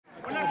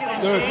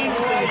change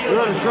the deal.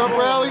 You're at a Trump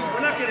rally?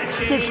 We're not going to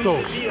change Ditch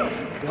those. the deal.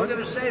 We're going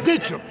to say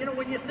Ditch that, them. you know,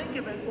 when you think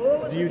of it,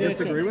 all of the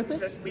things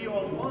that we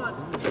all want.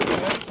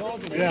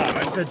 Yeah,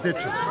 I said ditch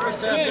them.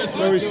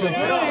 Very simple.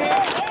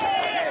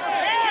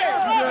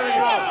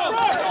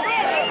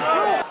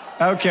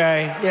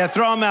 Okay, yeah,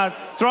 throw him out.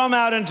 Throw him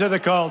out into the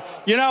cold.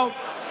 You know,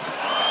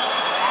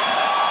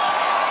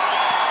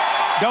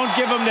 don't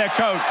give them their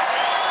coat.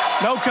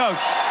 No coats.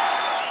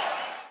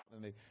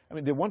 I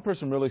mean, did one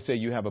person really say,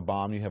 you have a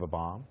bomb, you have a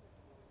bomb?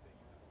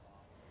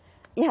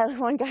 Yeah,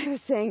 one guy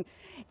was saying,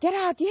 get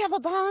out, do you have a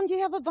bomb, do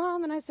you have a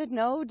bomb? And I said,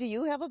 no, do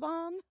you have a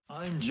bomb?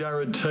 I'm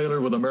Jared Taylor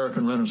with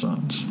American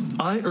Renaissance.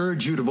 I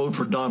urge you to vote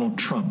for Donald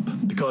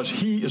Trump because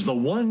he is the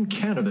one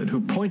candidate who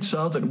points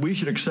out that we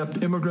should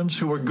accept immigrants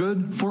who are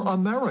good for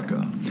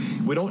America.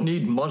 We don't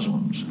need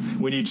Muslims.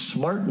 We need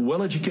smart,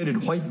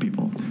 well-educated white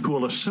people who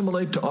will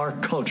assimilate to our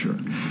culture.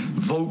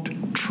 Vote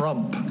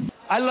Trump.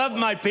 I love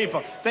my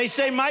people. They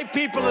say my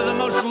people are the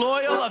most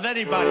loyal of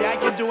anybody. I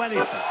can do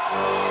anything.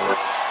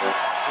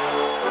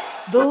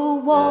 The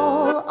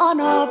wall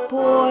on our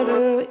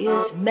border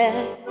is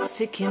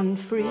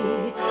Mexican-free.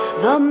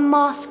 The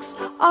mosques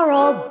are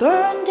all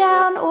burned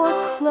down or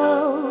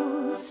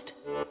closed.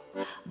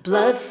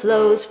 Blood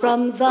flows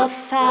from the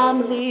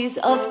families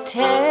of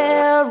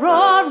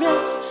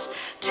terrorists.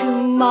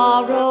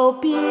 Tomorrow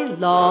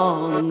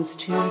belongs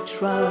to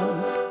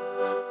Trump.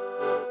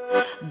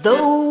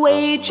 The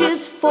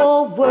wages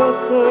for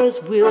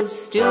workers will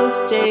still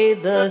stay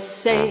the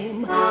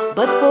same,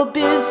 but for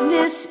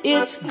business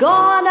it's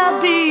gonna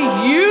be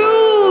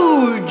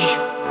huge.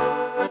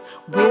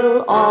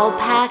 We'll all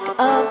pack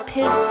a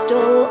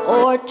pistol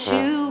or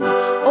 2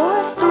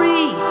 or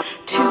 3.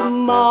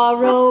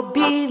 Tomorrow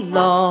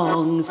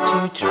belongs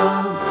to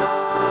Trump.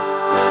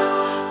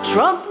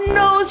 Trump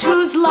knows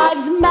whose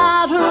lives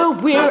matter.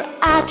 We're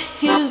at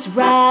his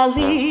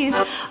rallies.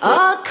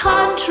 A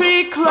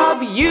country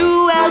club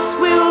US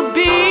will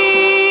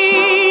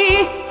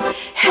be.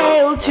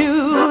 Hail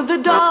to the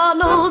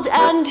Donald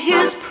and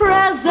his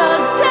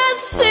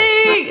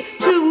presidency.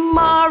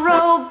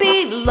 Tomorrow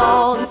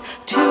belongs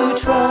to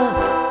Trump.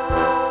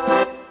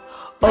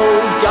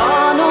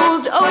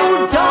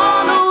 Oh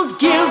Donald,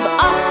 give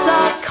us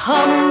a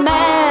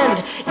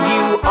command.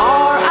 You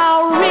are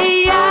our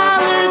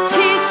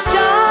reality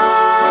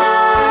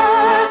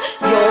star.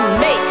 You'll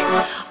make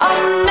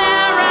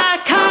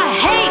America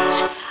hate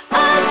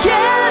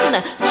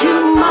again.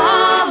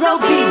 Tomorrow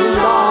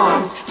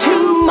belongs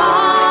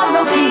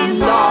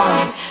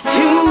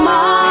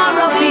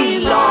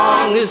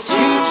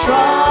to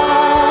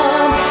Trump.